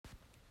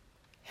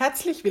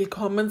Herzlich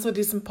willkommen zu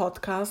diesem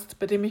Podcast,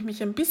 bei dem ich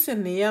mich ein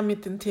bisschen näher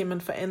mit den Themen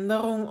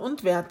Veränderung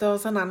und Werte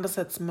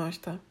auseinandersetzen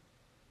möchte.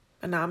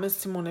 Mein Name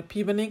ist Simone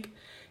Piebernig.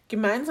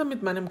 Gemeinsam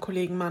mit meinem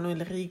Kollegen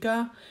Manuel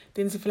Rieger,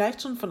 den Sie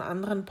vielleicht schon von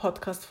anderen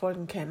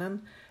Podcast-Folgen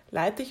kennen,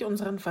 leite ich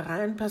unseren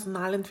Verein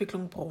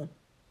Personalentwicklung Pro.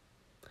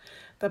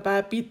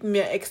 Dabei bieten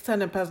wir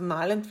externe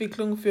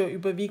Personalentwicklung für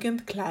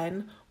überwiegend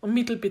Klein- und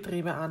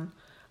Mittelbetriebe an,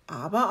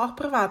 aber auch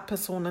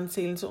Privatpersonen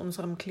zählen zu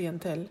unserem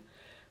Klientel.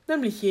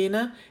 Nämlich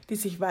jene, die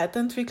sich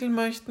weiterentwickeln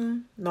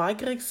möchten,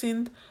 neugierig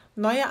sind,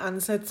 neue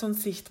Ansätze und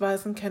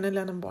Sichtweisen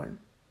kennenlernen wollen.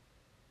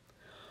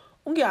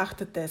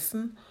 Ungeachtet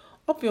dessen,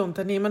 ob wir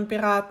Unternehmen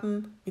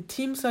beraten, mit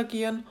Teams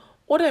agieren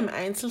oder im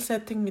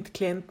Einzelsetting mit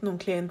Klienten und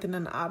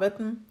Klientinnen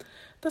arbeiten,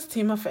 das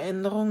Thema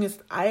Veränderung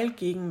ist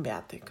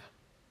allgegenwärtig.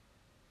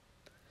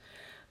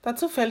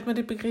 Dazu fällt mir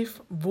der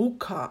Begriff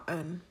VUCA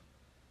ein.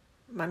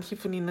 Manche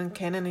von Ihnen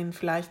kennen ihn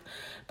vielleicht.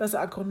 Das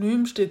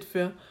Akronym steht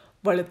für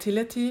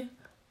Volatility,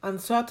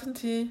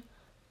 Uncertainty,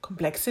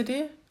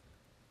 Complexity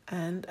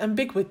and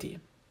Ambiguity.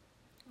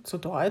 Zu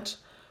Deutsch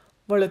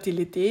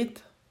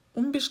Volatilität,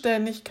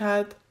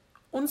 Unbeständigkeit,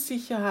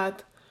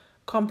 Unsicherheit,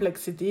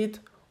 Komplexität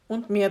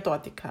und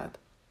Mehrdeutigkeit.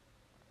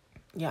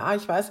 Ja,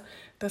 ich weiß,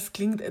 das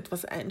klingt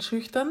etwas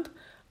einschüchternd,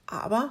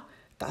 aber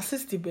das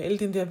ist die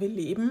Welt, in der wir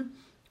leben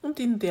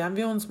und in der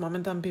wir uns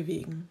momentan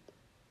bewegen.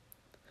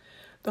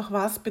 Doch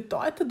was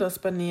bedeutet das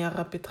bei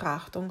näherer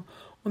Betrachtung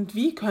und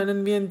wie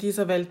können wir in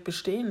dieser Welt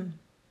bestehen?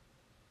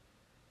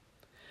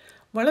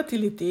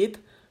 Volatilität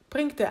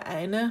bringt der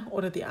eine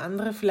oder die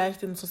andere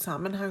vielleicht in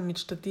Zusammenhang mit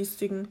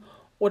Statistiken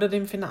oder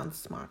dem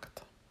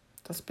Finanzmarkt.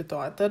 Das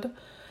bedeutet,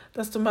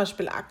 dass zum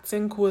Beispiel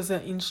Aktienkurse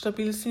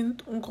instabil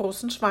sind und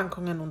großen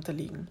Schwankungen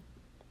unterliegen.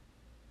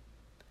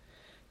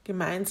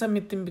 Gemeinsam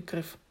mit dem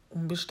Begriff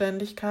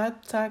Unbeständigkeit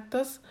zeigt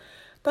das,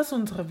 dass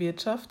unsere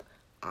Wirtschaft,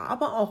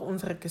 aber auch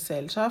unsere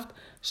Gesellschaft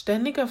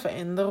ständiger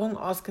Veränderung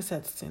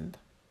ausgesetzt sind.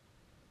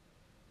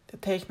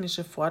 Der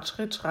technische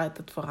Fortschritt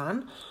schreitet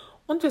voran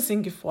und wir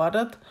sind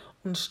gefordert,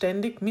 uns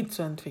ständig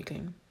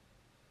mitzuentwickeln.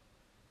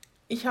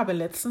 Ich habe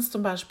letztens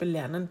zum Beispiel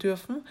lernen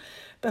dürfen,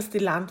 dass die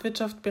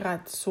Landwirtschaft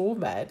bereits so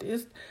weit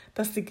ist,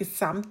 dass die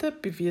gesamte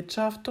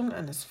Bewirtschaftung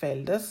eines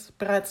Feldes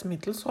bereits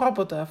mittels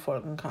Roboter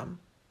erfolgen kann.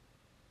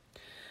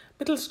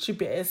 Mittels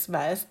GPS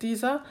weiß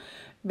dieser,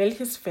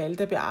 welches Feld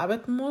er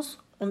bearbeiten muss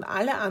und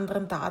alle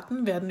anderen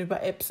Daten werden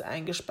über Apps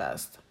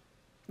eingespeist.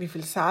 Wie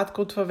viel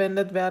Saatgut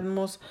verwendet werden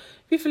muss,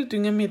 wie viel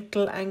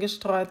Düngemittel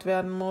eingestreut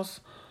werden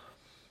muss.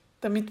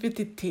 Damit wird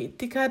die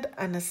Tätigkeit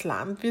eines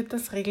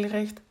Landwirtes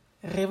regelrecht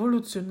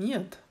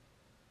revolutioniert.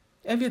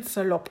 Er wird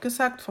salopp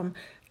gesagt vom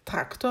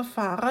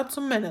Traktorfahrer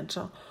zum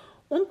Manager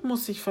und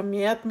muss sich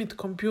vermehrt mit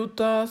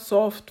Computer,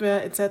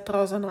 Software etc.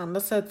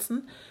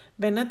 auseinandersetzen,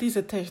 wenn er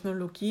diese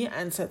Technologie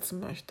einsetzen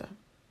möchte.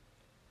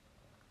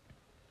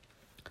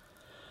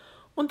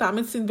 Und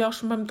damit sind wir auch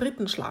schon beim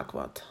dritten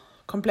Schlagwort,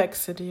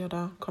 Complexity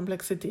oder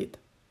Komplexität.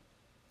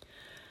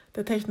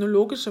 Der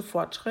technologische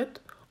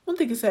Fortschritt und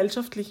die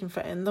gesellschaftlichen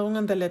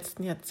Veränderungen der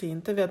letzten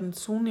Jahrzehnte werden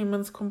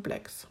zunehmend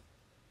komplex.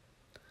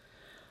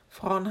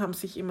 Frauen haben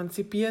sich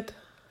emanzipiert,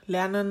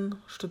 lernen,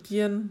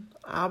 studieren,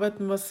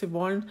 arbeiten, was sie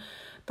wollen.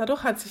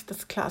 Dadurch hat sich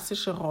das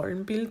klassische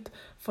Rollenbild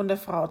von der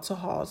Frau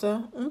zu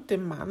Hause und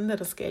dem Mann, der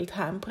das Geld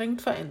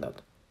heimbringt,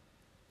 verändert.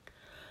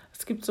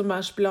 Es gibt zum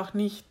Beispiel auch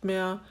nicht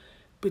mehr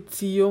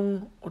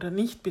Beziehung oder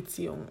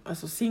Nichtbeziehung,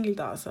 also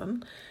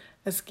Single-Dasein.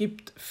 Es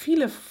gibt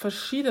viele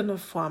verschiedene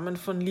Formen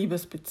von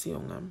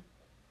Liebesbeziehungen.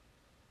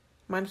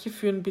 Manche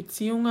führen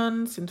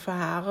Beziehungen, sind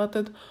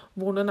verheiratet,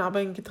 wohnen aber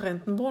in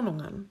getrennten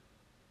Wohnungen.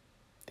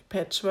 Die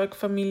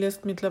Patchwork-Familie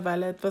ist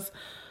mittlerweile etwas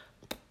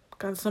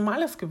ganz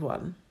Normales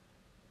geworden.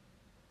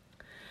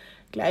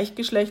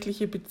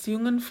 Gleichgeschlechtliche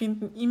Beziehungen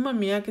finden immer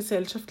mehr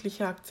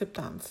gesellschaftliche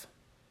Akzeptanz.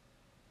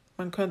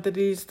 Man könnte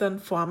die Liste an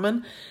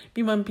Formen,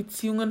 wie man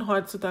Beziehungen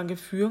heutzutage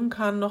führen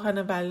kann, noch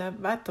eine Weile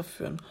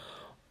weiterführen.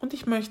 Und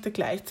ich möchte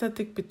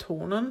gleichzeitig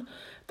betonen,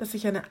 dass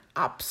ich eine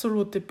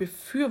absolute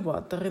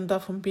Befürworterin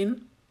davon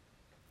bin,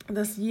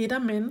 dass jeder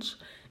Mensch,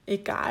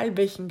 egal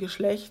welchen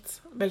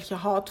Geschlechts,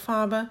 welcher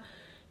Hautfarbe,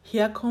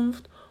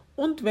 Herkunft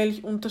und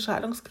welche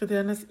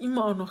Unterscheidungskriterien es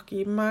immer auch noch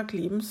geben mag,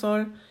 leben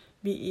soll,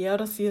 wie er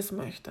oder sie es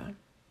möchte.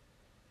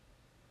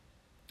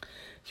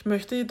 Ich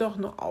möchte jedoch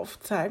nur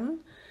aufzeigen,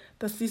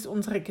 dass dies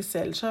unsere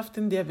Gesellschaft,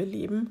 in der wir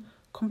leben,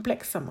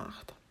 komplexer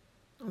macht,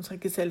 unsere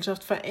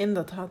Gesellschaft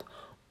verändert hat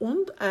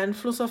und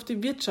Einfluss auf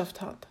die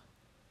Wirtschaft hat.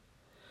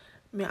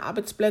 Mehr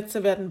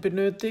Arbeitsplätze werden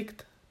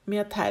benötigt,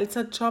 mehr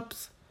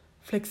Teilzeitjobs,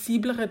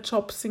 flexiblere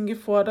Jobs sind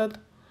gefordert,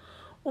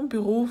 um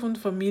Beruf und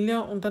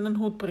Familie unter einen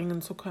Hut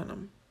bringen zu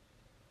können.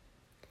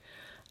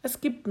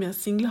 Es gibt mehr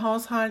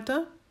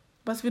Single-Haushalte,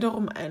 was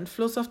wiederum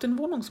Einfluss auf den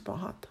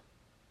Wohnungsbau hat.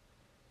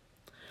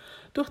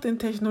 Durch den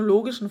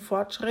technologischen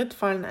Fortschritt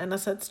fallen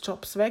einerseits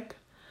Jobs weg,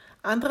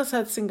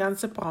 andererseits sind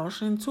ganze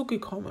Branchen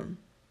hinzugekommen.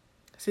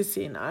 Sie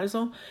sehen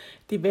also,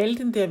 die Welt,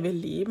 in der wir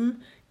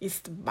leben,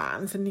 ist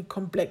wahnsinnig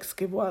komplex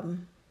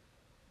geworden,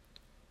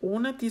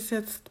 ohne dies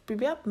jetzt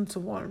bewerten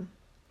zu wollen.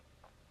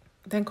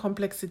 Denn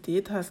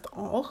Komplexität heißt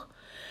auch,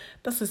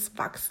 dass es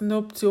wachsende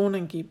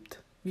Optionen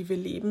gibt, wie wir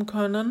leben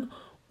können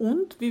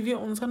und wie wir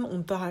unseren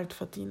Unterhalt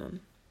verdienen.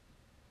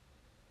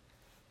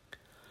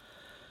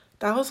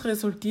 Daraus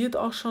resultiert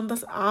auch schon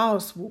das A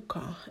aus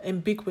VUCA,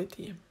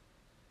 Ambiguity,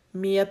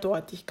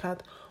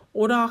 Mehrdeutigkeit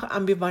oder auch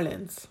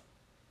Ambivalenz.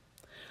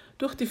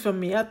 Durch die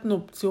vermehrten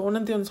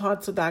Optionen, die uns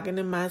heutzutage in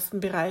den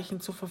meisten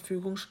Bereichen zur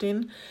Verfügung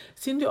stehen,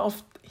 sind wir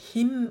oft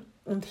hin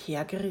und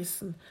her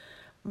gerissen,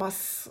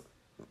 was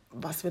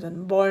wir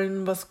denn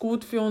wollen, was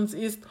gut für uns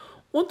ist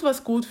und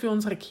was gut für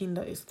unsere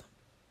Kinder ist.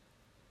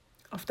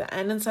 Auf der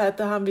einen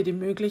Seite haben wir die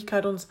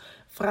Möglichkeit, uns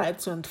frei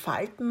zu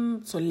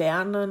entfalten, zu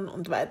lernen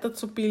und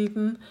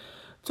weiterzubilden,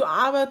 zu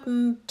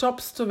arbeiten,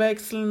 Jobs zu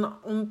wechseln,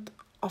 und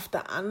auf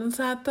der anderen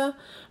Seite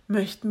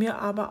möchten wir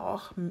aber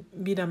auch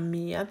wieder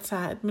mehr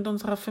Zeit mit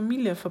unserer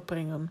Familie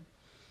verbringen.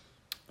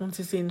 Und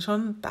Sie sehen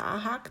schon,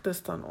 da hakt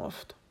es dann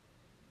oft.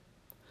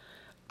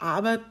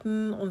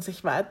 Arbeiten und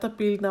sich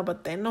weiterbilden, aber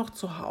dennoch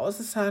zu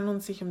Hause sein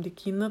und sich um die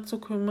Kinder zu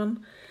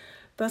kümmern,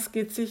 das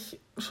geht sich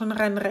schon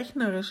rein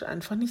rechnerisch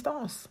einfach nicht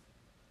aus.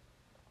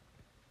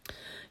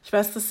 Ich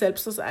weiß das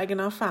selbst aus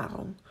eigener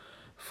Erfahrung.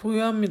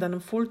 Früher mit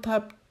einem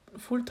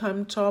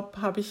Fulltime-Job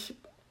habe ich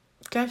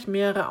gleich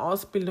mehrere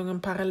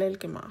Ausbildungen parallel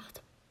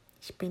gemacht.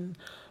 Ich bin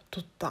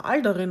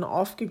total darin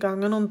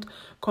aufgegangen und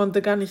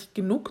konnte gar nicht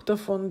genug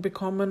davon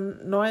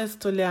bekommen, Neues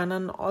zu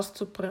lernen,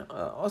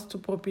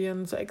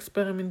 auszuprobieren, zu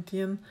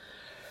experimentieren.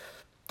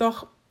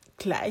 Doch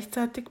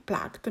gleichzeitig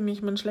plagte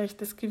mich mein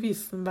schlechtes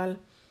Gewissen, weil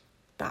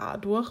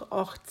dadurch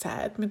auch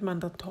Zeit mit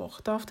meiner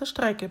Tochter auf der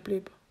Strecke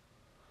blieb.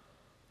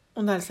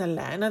 Und als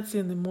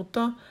alleinerziehende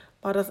Mutter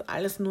war das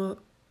alles nur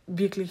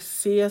wirklich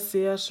sehr,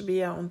 sehr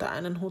schwer unter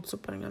einen Hut zu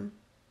bringen.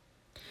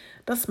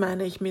 Das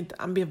meine ich mit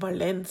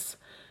Ambivalenz.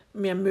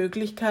 Mehr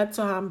Möglichkeit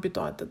zu haben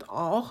bedeutet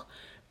auch,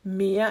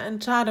 mehr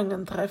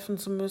Entscheidungen treffen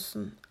zu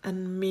müssen,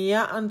 ein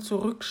Mehr an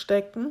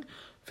Zurückstecken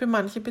für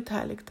manche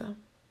Beteiligte.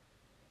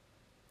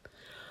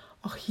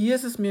 Auch hier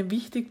ist es mir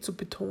wichtig zu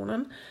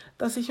betonen,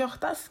 dass ich auch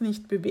das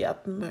nicht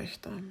bewerten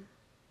möchte.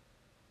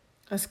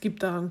 Es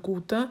gibt daran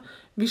gute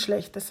wie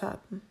schlechte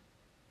Seiten.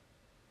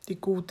 Die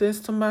gute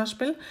ist zum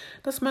Beispiel,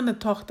 dass meine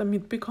Tochter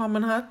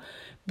mitbekommen hat,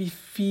 wie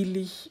viel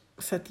ich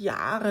seit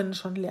Jahren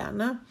schon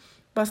lerne,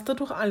 was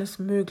dadurch alles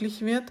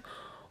möglich wird,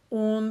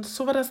 und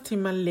so war das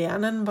Thema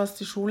Lernen, was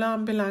die Schule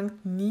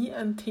anbelangt, nie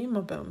ein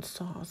Thema bei uns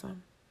zu Hause.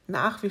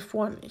 Nach wie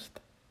vor nicht.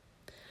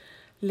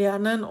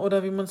 Lernen,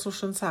 oder wie man so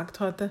schon sagt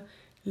heute,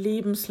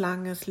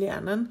 lebenslanges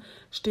Lernen,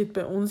 steht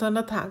bei uns an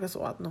der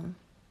Tagesordnung.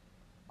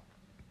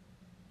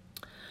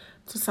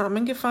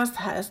 Zusammengefasst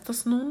heißt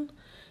das nun,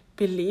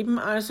 wir leben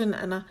also in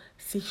einer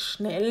sich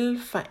schnell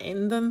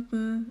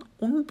verändernden,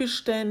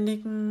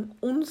 unbeständigen,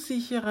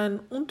 unsicheren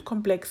und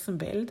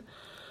komplexen Welt,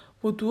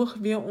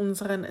 wodurch wir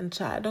unseren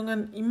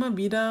Entscheidungen immer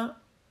wieder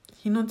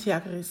hin und her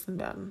gerissen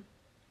werden.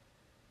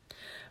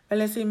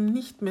 Weil es eben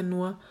nicht mehr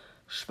nur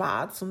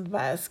Schwarz und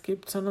Weiß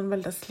gibt, sondern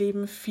weil das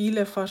Leben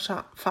viele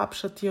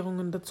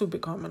Farbschattierungen dazu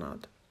bekommen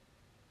hat.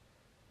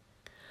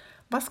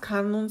 Was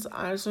kann uns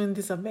also in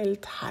dieser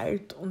Welt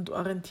Halt und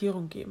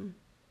Orientierung geben?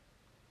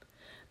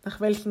 Nach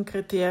welchen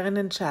Kriterien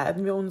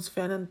entscheiden wir uns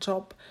für einen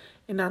Job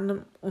in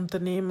einem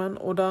Unternehmen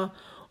oder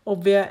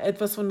ob wir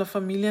etwas von der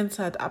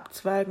Familienzeit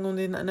abzweigen und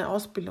in eine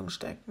Ausbildung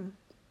stecken?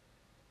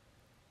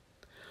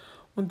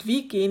 Und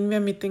wie gehen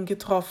wir mit den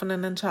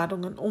getroffenen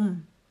Entscheidungen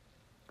um?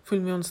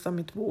 Fühlen wir uns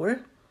damit wohl?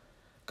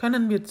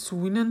 Können wir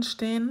zu ihnen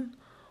stehen?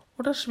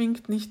 Oder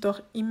schwingt nicht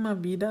doch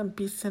immer wieder ein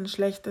bisschen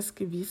schlechtes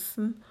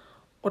Gewissen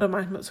oder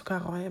manchmal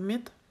sogar Reue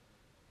mit?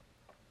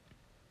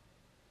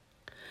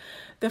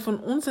 Der von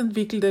uns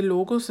entwickelte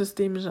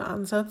logosystemische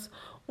Ansatz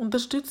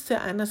unterstützt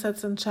ja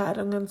einerseits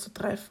Entscheidungen zu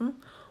treffen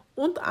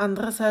und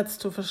andererseits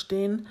zu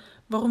verstehen,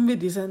 warum wir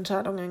diese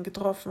Entscheidungen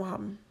getroffen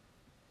haben.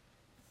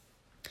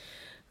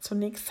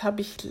 Zunächst habe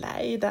ich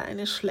leider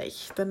eine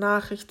schlechte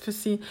Nachricht für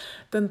Sie,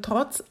 denn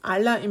trotz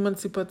aller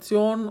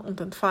Emanzipation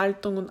und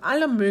Entfaltung und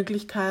aller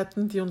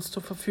Möglichkeiten, die uns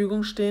zur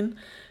Verfügung stehen,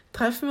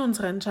 treffen wir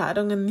unsere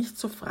Entscheidungen nicht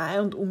so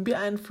frei und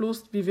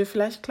unbeeinflusst, wie wir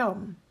vielleicht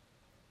glauben.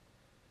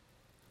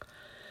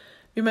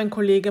 Wie mein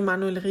Kollege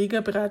Manuel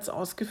Rieger bereits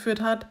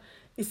ausgeführt hat,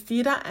 ist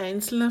jeder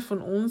einzelne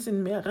von uns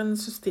in mehreren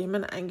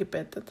Systemen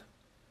eingebettet.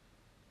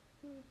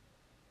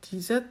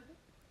 Diese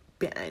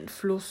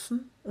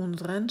beeinflussen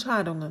unsere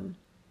Entscheidungen.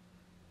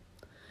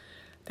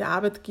 Der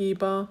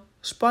Arbeitgeber,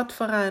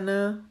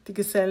 Sportvereine, die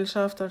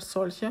Gesellschaft als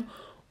solche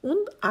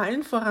und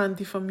allen voran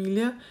die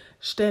Familie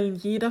stellen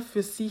jeder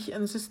für sich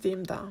ein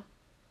System dar.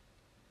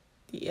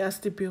 Die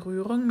erste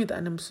Berührung mit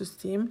einem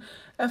System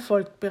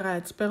erfolgt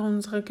bereits bei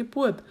unserer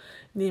Geburt,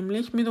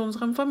 nämlich mit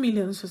unserem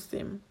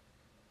Familiensystem.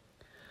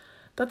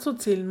 Dazu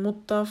zählen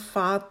Mutter,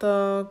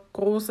 Vater,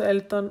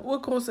 Großeltern,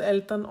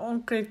 Urgroßeltern,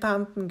 Onkel,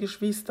 Tanten,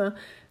 Geschwister,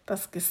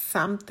 das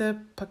gesamte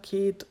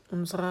Paket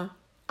unserer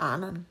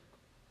Ahnen.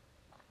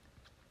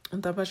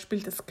 Und dabei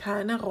spielt es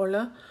keine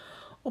Rolle,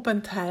 ob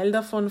ein Teil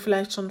davon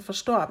vielleicht schon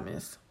verstorben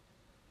ist.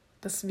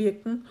 Das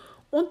Wirken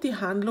und die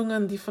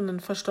Handlungen, die von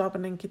den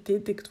Verstorbenen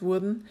getätigt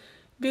wurden,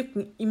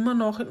 wirken immer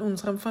noch in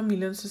unserem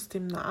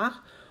Familiensystem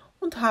nach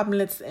und haben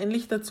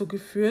letztendlich dazu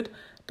geführt,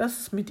 dass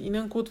es mit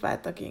ihnen gut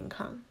weitergehen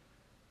kann.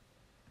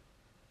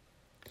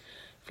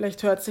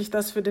 Vielleicht hört sich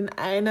das für den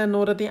einen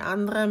oder die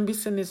andere ein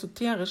bisschen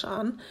esoterisch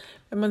an,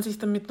 wenn man sich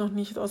damit noch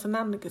nicht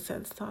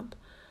auseinandergesetzt hat.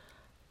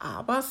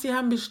 Aber Sie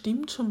haben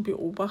bestimmt schon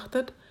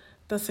beobachtet,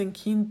 dass ein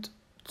Kind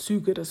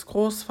Züge des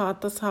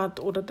Großvaters hat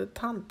oder der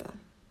Tante.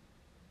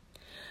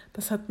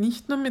 Das hat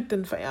nicht nur mit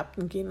den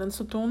vererbten Genen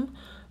zu tun,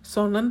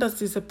 sondern dass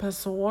diese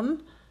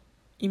Person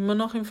immer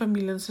noch im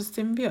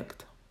Familiensystem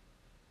wirkt.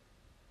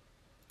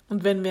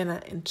 Und wenn wir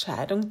eine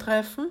Entscheidung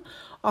treffen,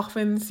 auch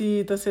wenn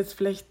Sie das jetzt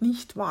vielleicht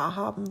nicht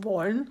wahrhaben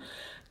wollen,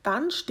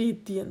 dann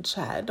steht die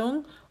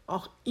Entscheidung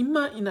auch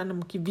immer in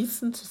einem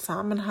gewissen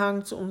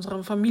Zusammenhang zu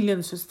unserem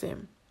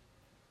Familiensystem.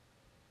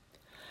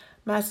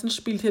 Meistens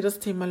spielt hier das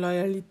Thema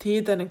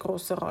Loyalität eine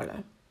große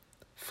Rolle.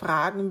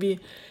 Fragen wie,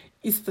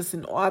 ist das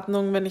in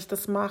Ordnung, wenn ich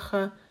das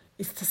mache?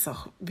 Ist das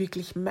auch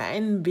wirklich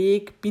mein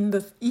Weg? Bin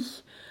das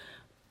ich?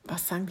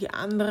 Was sagen die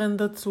anderen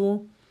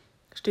dazu?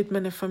 Steht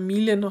meine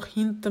Familie noch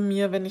hinter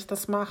mir, wenn ich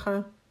das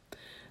mache?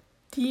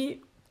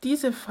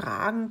 Diese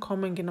Fragen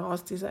kommen genau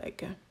aus dieser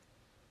Ecke.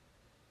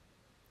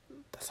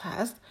 Das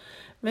heißt,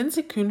 wenn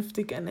Sie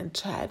künftig eine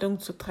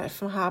Entscheidung zu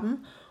treffen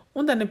haben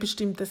und eine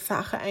bestimmte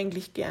Sache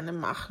eigentlich gerne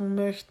machen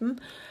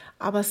möchten,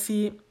 aber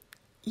Sie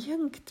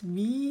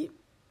irgendwie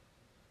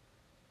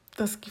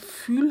das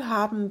Gefühl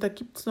haben, da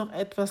gibt es noch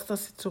etwas,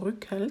 das Sie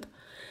zurückhält,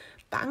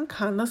 dann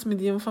kann das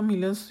mit Ihrem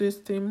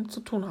Familiensystem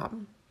zu tun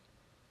haben.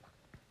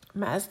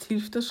 Meist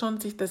hilft es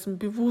schon, sich dessen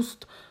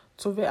bewusst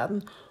zu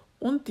werden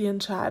und die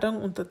Entscheidung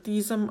unter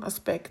diesem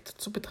Aspekt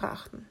zu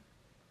betrachten.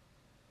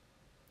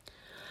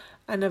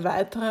 Eine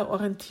weitere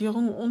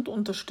Orientierung und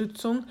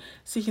Unterstützung,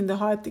 sich in der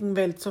heutigen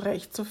Welt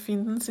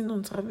zurechtzufinden, sind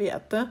unsere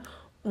Werte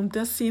und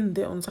der Sinn,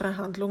 der unsere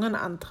Handlungen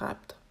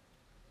antreibt.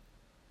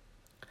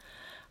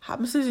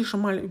 Haben Sie sich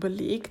schon mal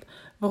überlegt,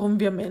 warum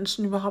wir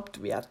Menschen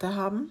überhaupt Werte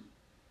haben?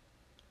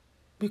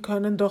 Wir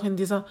können doch in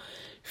dieser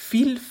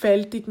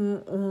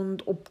vielfältigen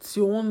und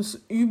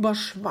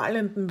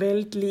optionsüberschwallenden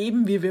Welt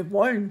leben, wie wir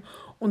wollen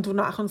und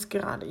wonach uns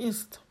gerade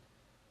ist.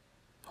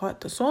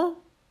 Heute so,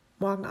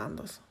 morgen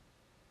anders.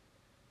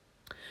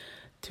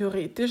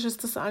 Theoretisch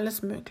ist das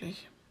alles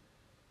möglich.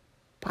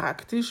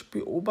 Praktisch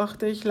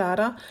beobachte ich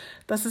leider,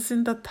 dass es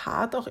in der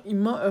Tat auch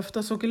immer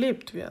öfter so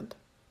gelebt wird.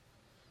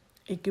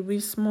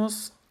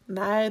 Egoismus,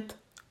 Neid,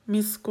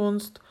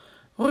 Missgunst,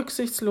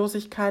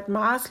 Rücksichtslosigkeit,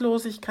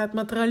 Maßlosigkeit,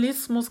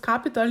 Materialismus,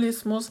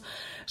 Kapitalismus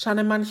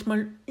scheinen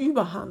manchmal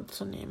Überhand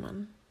zu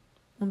nehmen.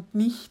 Und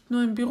nicht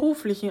nur im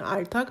beruflichen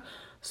Alltag,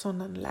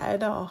 sondern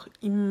leider auch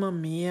immer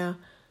mehr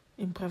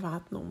im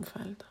privaten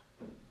Umfeld.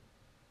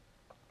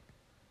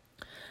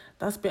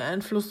 Das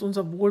beeinflusst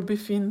unser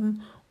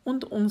Wohlbefinden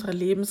und unsere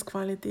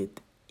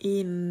Lebensqualität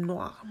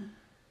enorm.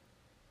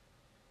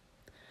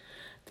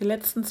 Die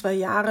letzten 2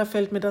 Jahre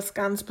fällt mir das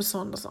ganz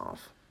besonders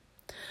auf.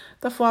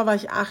 Davor war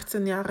ich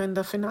 18 Jahre in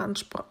der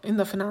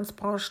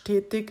Finanzbranche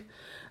tätig,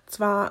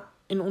 zwar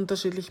in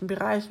unterschiedlichen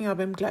Bereichen,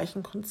 aber im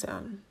gleichen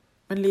Konzern.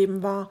 Mein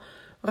Leben war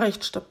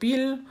recht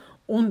stabil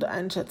und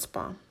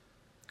einschätzbar.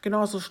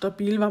 Genauso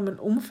stabil war mein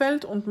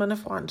Umfeld und meine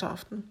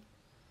Freundschaften.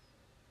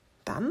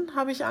 Dann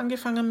habe ich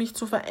angefangen, mich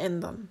zu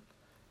verändern,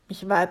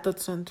 mich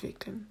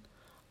weiterzuentwickeln,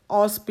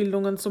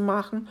 Ausbildungen zu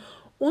machen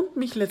und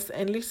mich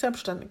letztendlich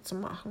selbstständig zu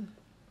machen.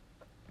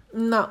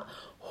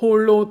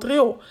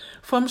 Holodrio.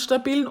 Vom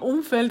stabilen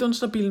Umfeld und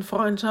stabilen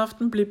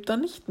Freundschaften blieb da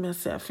nicht mehr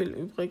sehr viel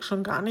übrig,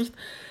 schon gar nicht,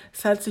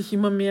 seit sich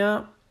immer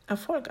mehr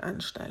Erfolg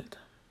einstellt.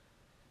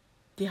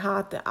 Die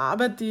harte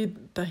Arbeit, die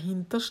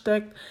dahinter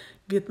steckt,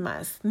 wird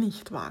meist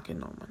nicht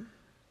wahrgenommen.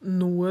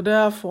 Nur der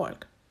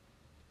Erfolg.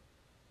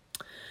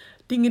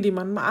 Dinge, die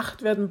man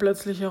macht, werden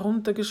plötzlich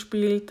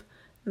heruntergespielt.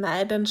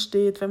 Neid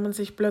entsteht, wenn man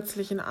sich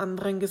plötzlich in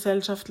anderen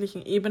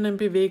gesellschaftlichen Ebenen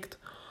bewegt.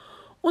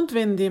 Und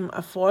wenn dem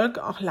Erfolg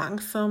auch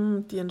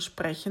langsam die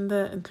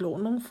entsprechende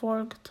Entlohnung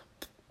folgt.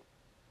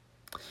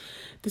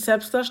 Die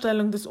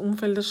Selbstdarstellung des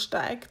Umfeldes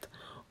steigt,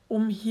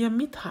 um hier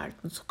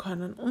mithalten zu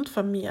können, und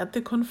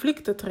vermehrte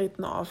Konflikte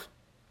treten auf.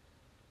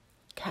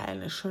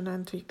 Keine schöne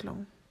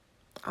Entwicklung.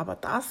 Aber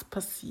das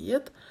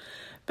passiert,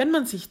 wenn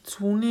man sich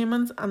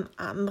zunehmend an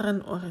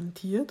anderen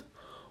orientiert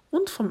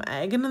und vom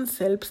eigenen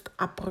Selbst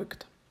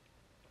abrückt,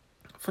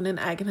 von den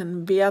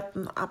eigenen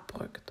Werten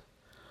abrückt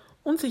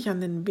und sich an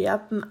den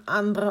Werten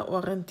anderer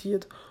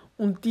orientiert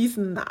und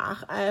diesen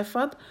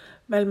nacheifert,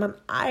 weil man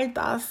all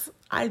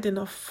den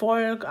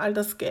Erfolg, all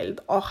das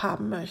Geld auch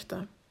haben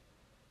möchte.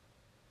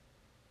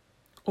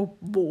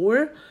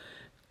 Obwohl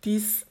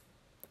dies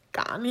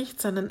gar nicht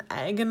seinen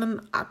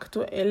eigenen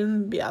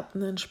aktuellen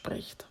Werten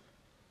entspricht.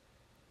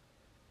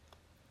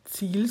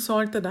 Ziel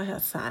sollte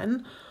daher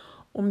sein,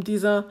 um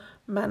dieser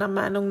meiner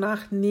Meinung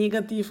nach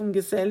negativen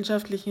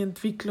gesellschaftlichen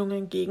Entwicklung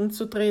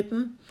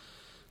entgegenzutreten,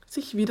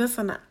 sich wieder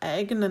seine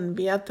eigenen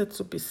Werte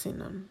zu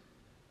besinnen.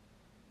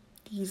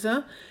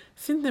 Diese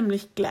sind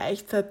nämlich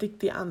gleichzeitig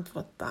die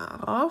Antwort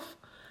darauf,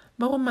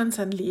 warum man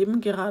sein Leben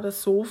gerade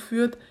so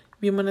führt,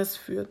 wie man es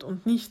führt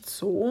und nicht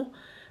so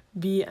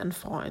wie ein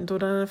Freund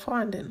oder eine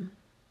Freundin.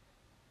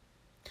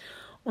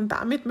 Und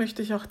damit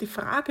möchte ich auch die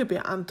Frage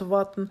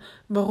beantworten,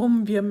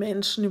 warum wir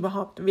Menschen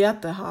überhaupt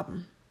Werte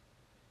haben.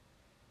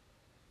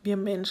 Wir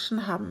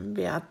Menschen haben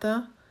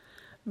Werte,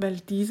 weil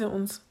diese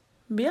uns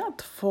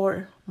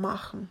wertvoll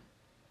machen.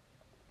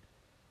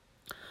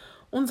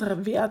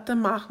 Unsere Werte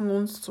machen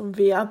uns zu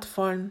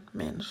wertvollen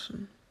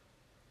Menschen.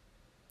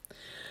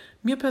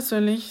 Mir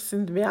persönlich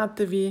sind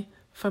Werte wie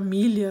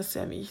Familie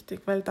sehr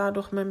wichtig, weil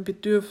dadurch mein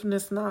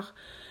Bedürfnis nach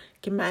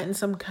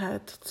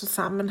Gemeinsamkeit,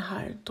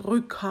 Zusammenhalt,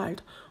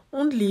 Rückhalt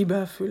und Liebe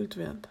erfüllt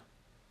wird.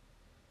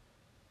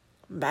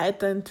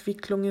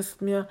 Weiterentwicklung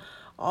ist mir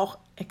auch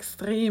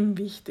extrem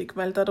wichtig,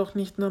 weil dadurch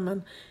nicht nur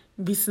mein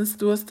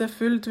Wissensdurst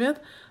erfüllt wird,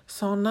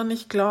 sondern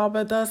ich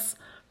glaube, dass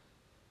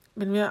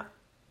wenn wir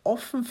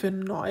offen für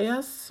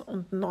Neues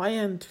und neue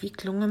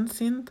Entwicklungen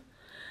sind,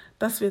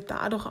 dass wir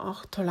dadurch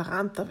auch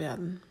toleranter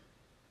werden.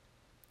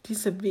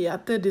 Diese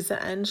Werte,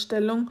 diese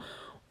Einstellung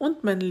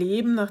und mein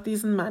Leben nach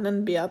diesen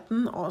meinen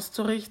Werten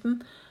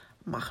auszurichten,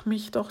 macht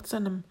mich doch zu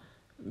einem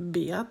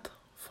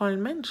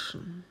wertvollen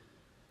Menschen.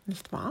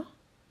 Nicht wahr?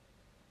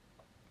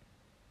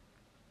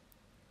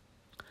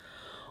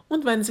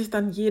 Und wenn sich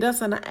dann jeder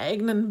seiner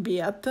eigenen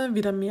Werte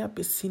wieder mehr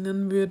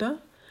besinnen würde,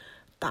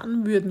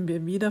 dann würden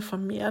wir wieder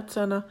vermehrt zu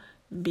einer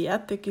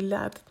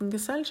wertegeleiteten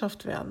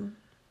Gesellschaft werden.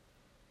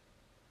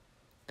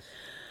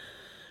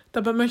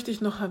 Dabei möchte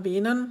ich noch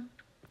erwähnen,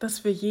 dass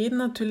für jeden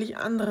natürlich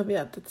andere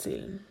Werte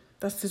zählen,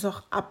 dass dies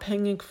auch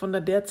abhängig von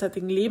der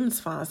derzeitigen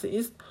Lebensphase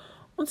ist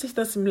und sich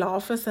das im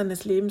Laufe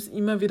seines Lebens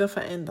immer wieder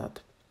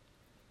verändert.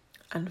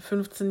 Ein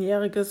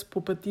 15-jähriges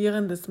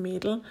pubertierendes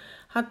Mädel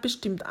hat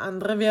bestimmt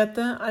andere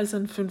Werte als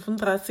ein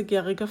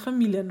 35-jähriger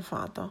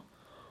Familienvater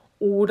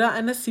oder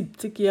eine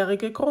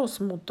 70-jährige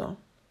Großmutter.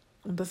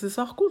 Und das ist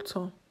auch gut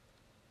so.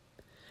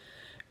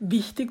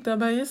 Wichtig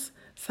dabei ist,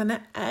 seine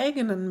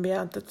eigenen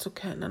Werte zu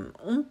kennen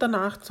und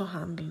danach zu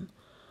handeln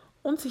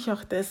und sich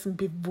auch dessen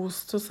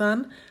bewusst zu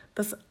sein,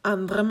 dass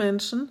andere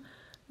Menschen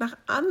nach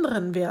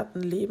anderen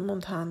Werten leben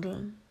und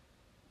handeln.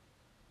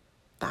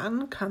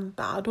 Dann kann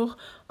dadurch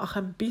auch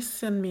ein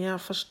bisschen mehr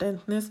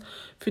Verständnis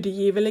für die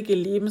jeweilige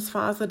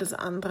Lebensphase des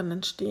anderen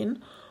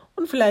entstehen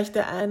und vielleicht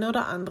der eine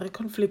oder andere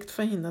Konflikt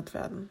verhindert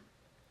werden.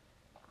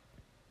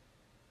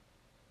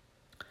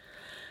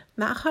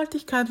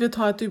 Nachhaltigkeit wird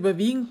heute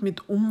überwiegend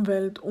mit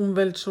Umwelt,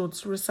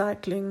 Umweltschutz,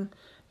 Recycling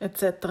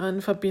etc.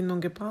 in Verbindung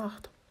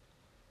gebracht.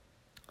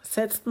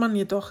 Setzt man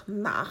jedoch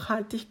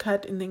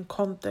Nachhaltigkeit in den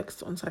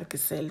Kontext unserer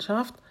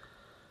Gesellschaft,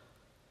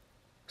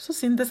 so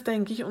sind es,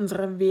 denke ich,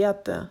 unsere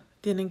Werte,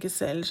 die eine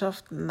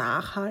Gesellschaft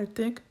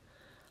nachhaltig,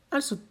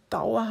 also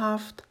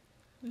dauerhaft,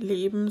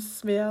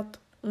 lebenswert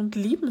und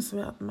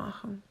liebenswert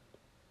machen.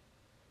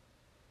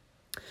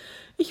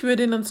 Ich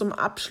würde Ihnen zum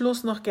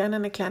Abschluss noch gerne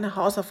eine kleine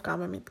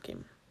Hausaufgabe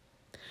mitgeben.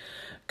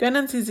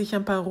 Gönnen Sie sich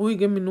ein paar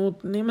ruhige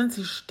Minuten, nehmen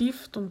Sie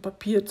Stift und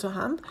Papier zur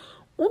Hand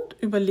und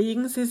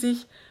überlegen Sie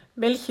sich,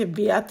 welche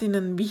Werte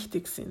Ihnen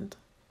wichtig sind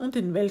und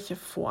in welcher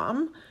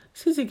Form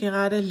Sie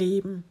gerade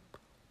leben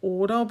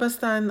oder ob es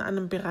da in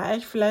einem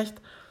Bereich vielleicht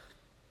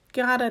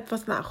gerade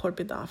etwas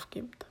Nachholbedarf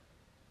gibt.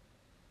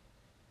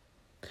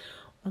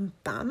 Und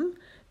dann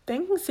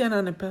denken Sie an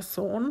eine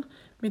Person,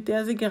 mit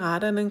der Sie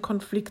gerade einen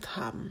Konflikt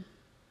haben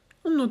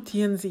und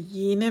notieren Sie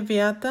jene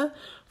Werte,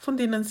 von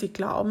denen Sie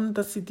glauben,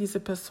 dass sie diese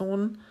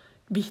Person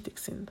wichtig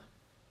sind.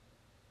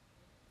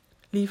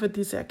 Liefert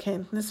diese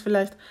Erkenntnis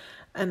vielleicht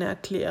eine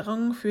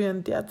Erklärung für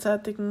Ihren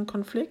derzeitigen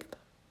Konflikt?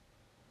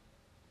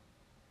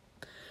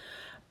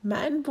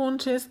 Mein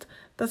Wunsch ist,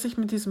 dass ich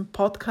mit diesem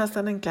Podcast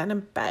einen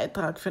kleinen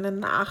Beitrag für eine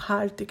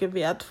nachhaltige,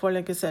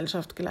 wertvolle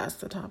Gesellschaft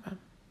geleistet habe.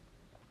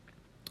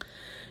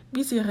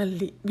 Wie Sie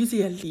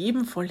Ihr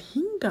Leben voll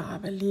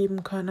Hingabe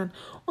leben können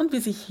und wie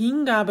sich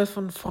Hingabe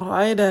von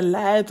Freude,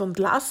 Leid und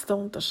Laster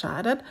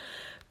unterscheidet,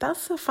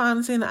 das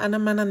erfahren Sie in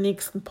einem meiner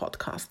nächsten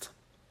Podcasts.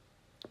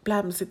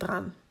 Bleiben Sie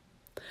dran.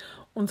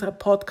 Unsere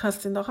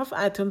Podcasts sind auch auf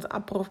iTunes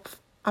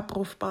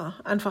abrufbar.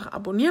 Einfach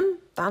abonnieren,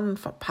 dann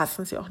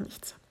verpassen Sie auch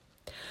nichts.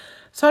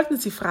 Sollten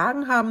Sie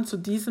Fragen haben zu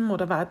diesem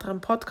oder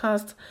weiteren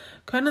Podcast,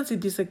 können Sie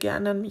diese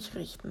gerne an mich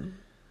richten.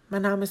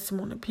 Mein Name ist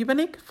Simone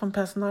Piebernick von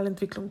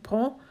Personalentwicklung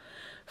Pro.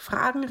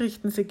 Fragen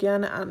richten Sie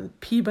gerne an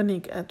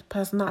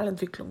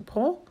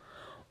piebernick@personalentwicklung.pro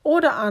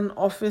oder an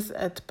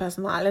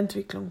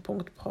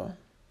office@personalentwicklung.pro.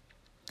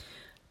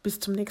 Bis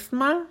zum nächsten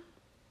Mal.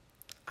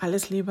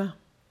 Alles Liebe.